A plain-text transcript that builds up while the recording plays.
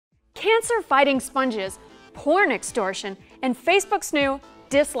cancer-fighting sponges, porn extortion, and Facebook's new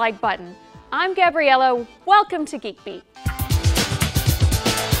dislike button. I'm Gabriella. Welcome to Geek Beat.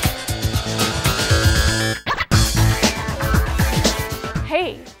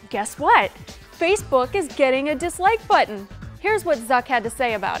 Hey, guess what? Facebook is getting a dislike button. Here's what Zuck had to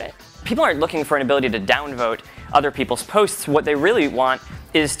say about it. People aren't looking for an ability to downvote other people's posts. What they really want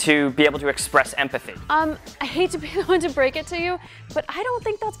is to be able to express empathy. I hate to be the one to break it to you, but I don't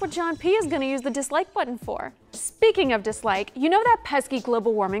think that's what John P. is going to use the dislike button for. Speaking of dislike, you know that pesky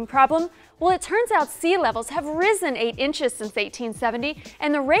global warming problem? Well, it turns out sea levels have risen 8 inches since 1870,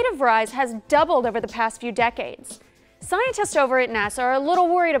 and the rate of rise has doubled over the past few decades. Scientists over at NASA are a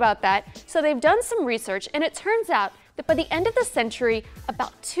little worried about that, so they've done some research, and it turns out that by the end of the century,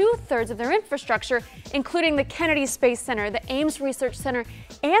 about 2/3 of their infrastructure, including the Kennedy Space Center, the Ames Research Center,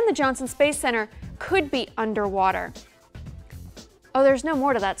 and the Johnson Space Center, could be underwater. Oh, there's no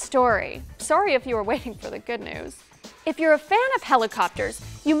more to that story. Sorry if you were waiting for the good news. If you're a fan of helicopters,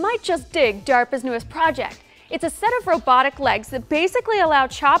 you might just dig DARPA's newest project. It's a set of robotic legs that basically allow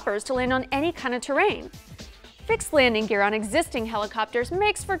choppers to land on any kind of terrain. Fixed landing gear on existing helicopters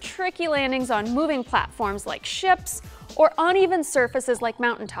makes for tricky landings on moving platforms like ships or uneven surfaces like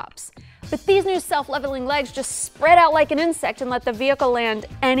mountaintops. But these new self-leveling legs just spread out like an insect and let the vehicle land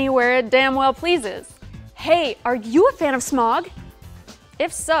anywhere it damn well pleases. Hey, are you a fan of Smog?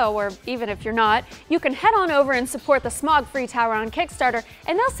 If so, or even if you're not, you can head on over and support the Smog Free Tower on Kickstarter,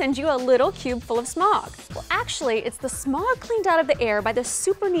 and they'll send you a little cube full of smog. Well, actually, it's the smog cleaned out of the air by this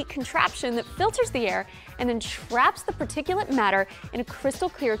super neat contraption that filters the air and then traps the particulate matter in a crystal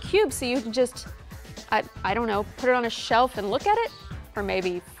clear cube so you can just, I don't know, put it on a shelf and look at it? Or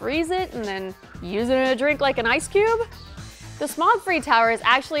maybe freeze it and then use it in a drink like an ice cube? The Smog Free Tower is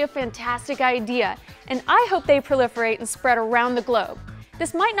actually a fantastic idea, and I hope they proliferate and spread around the globe.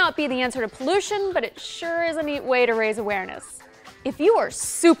 This might not be the answer to pollution, but it sure is a neat way to raise awareness. If you are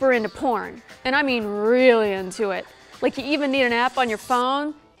super into porn, and I mean really into it, like you even need an app on your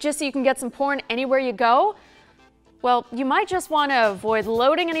phone just so you can get some porn anywhere you go, well, you might just want to avoid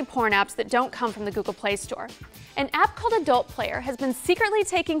loading any porn apps that don't come from the Google Play Store. An app called Adult Player has been secretly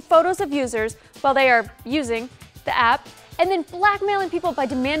taking photos of users while they are using the app and then blackmailing people by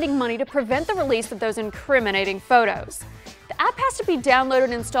demanding money to prevent the release of those incriminating photos. The app has to be downloaded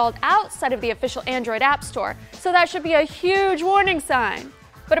and installed outside of the official Android App Store, so that should be a huge warning sign.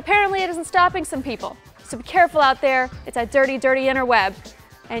 But apparently it isn't stopping some people. So be careful out there, it's a dirty, dirty interweb,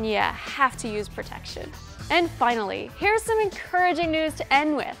 and you have to use protection. And finally, here's some encouraging news to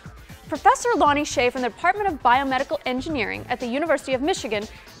end with. Professor Lonnie Shea from the Department of Biomedical Engineering at the University of Michigan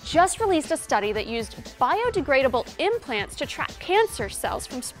just released a study that used biodegradable implants to trap cancer cells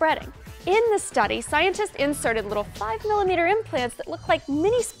from spreading. In this study, scientists inserted little 5mm implants that look like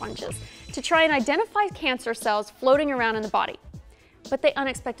mini sponges to try and identify cancer cells floating around in the body. But they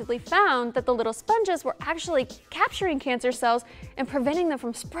unexpectedly found that the little sponges were actually capturing cancer cells and preventing them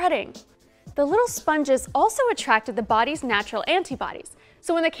from spreading. The little sponges also attracted the body's natural antibodies.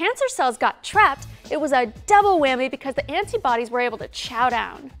 So when the cancer cells got trapped, it was a double whammy because the antibodies were able to chow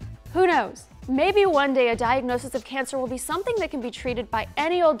down. Who knows? Maybe one day a diagnosis of cancer will be something that can be treated by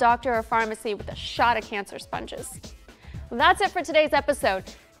any old doctor or pharmacy with a shot of cancer sponges. Well, that's it for today's episode.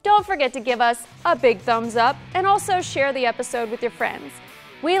 Don't forget to give us a big thumbs up and also share the episode with your friends.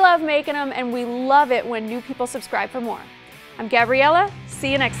 We love making them and we love it when new people subscribe for more. I'm Gabriella.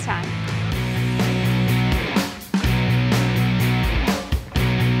 See you next time.